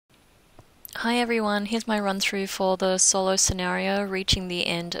Hi everyone, here's my run through for the solo scenario reaching the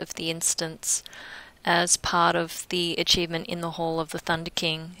end of the instance as part of the achievement in the Hall of the Thunder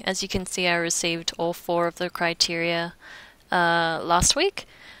King. As you can see, I received all 4 of the criteria last week,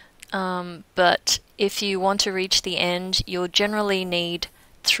 but if you want to reach the end, you'll generally need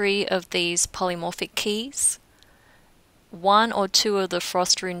 3 of these polymorphic keys, 1 or 2 of the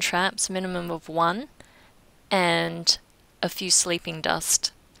frost rune traps, minimum of 1, and a few sleeping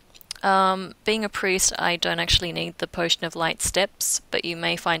dust. Being a priest, I don't actually need the Potion of Light steps, but you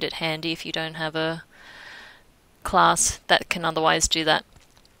may find it handy if you don't have a class that can otherwise do that.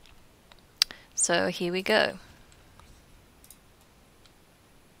 So here we go.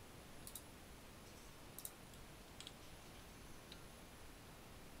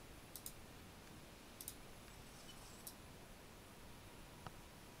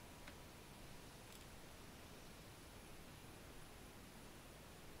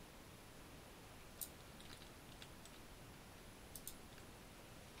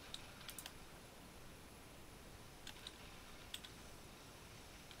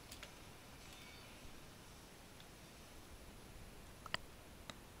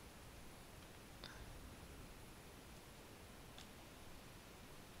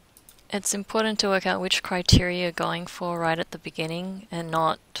 It's important to work out which criteria you're going for right at the beginning and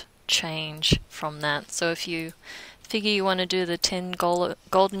not change from that. So if you figure you want to do the 10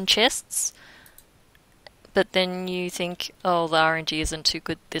 golden chests, but then you think, oh, the RNG isn't too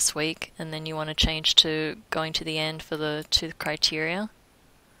good this week, and then you want to change to going to the end for the 2 criteria,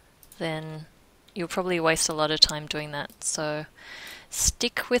 then you'll probably waste a lot of time doing that. So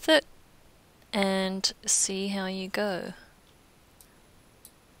stick with it and see how you go.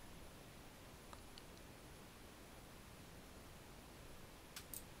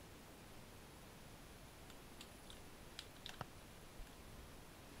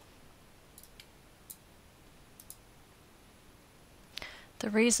 The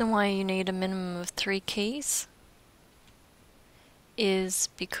reason why you need a minimum of 3 keys is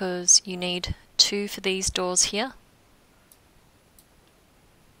because you need 2 for these doors here.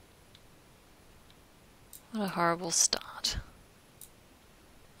 What a horrible start.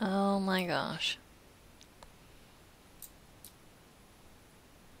 Oh my gosh.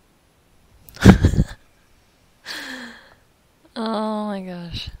 Oh my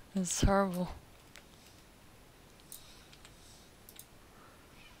gosh, it's horrible.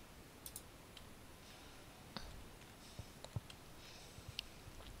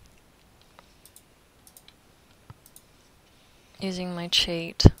 Using my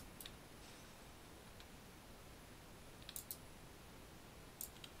cheat.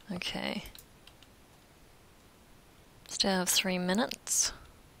 Okay. Still have 3 minutes.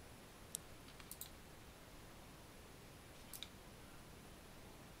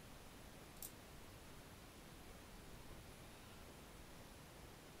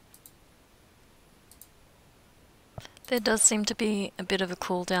 There does seem to be a bit of a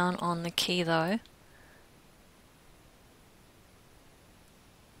cooldown on the key though.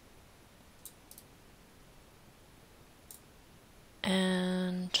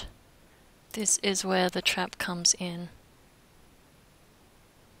 And this is where the trap comes in.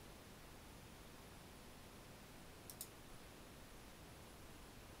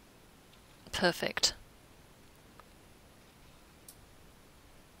 Perfect.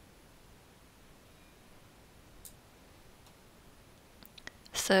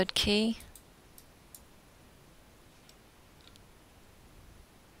 Third key.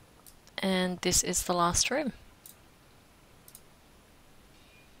 And this is the last room.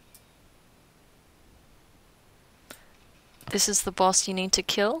 This is the boss you need to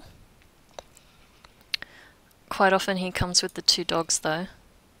kill. Quite often he comes with the 2 dogs though.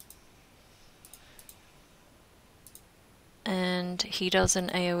 And he does an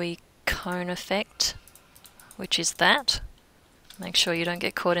AoE cone effect, which is that. Make sure you don't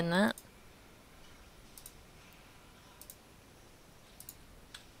get caught in that.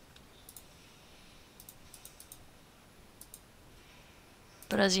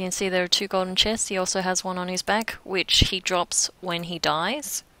 But as you can see, there are 2 golden chests. He also has one on his back, which he drops when he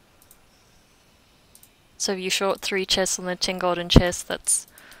dies. So if you short 3 chests on the 10 golden chests, that's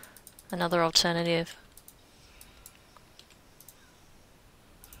another alternative.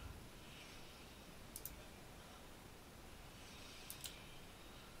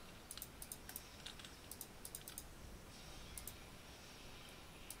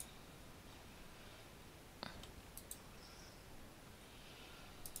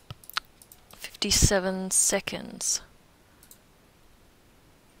 .57 seconds.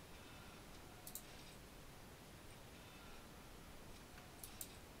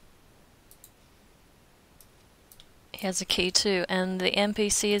 He has a key too, and the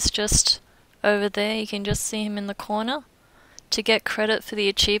NPC is just over there. You can just see him in the corner. To get credit for the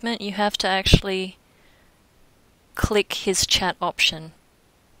achievement, you have to actually click his chat option,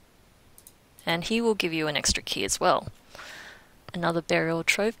 and he will give you an extra key as well. Another burial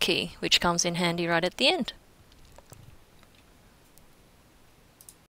trove key, which comes in handy right at the end.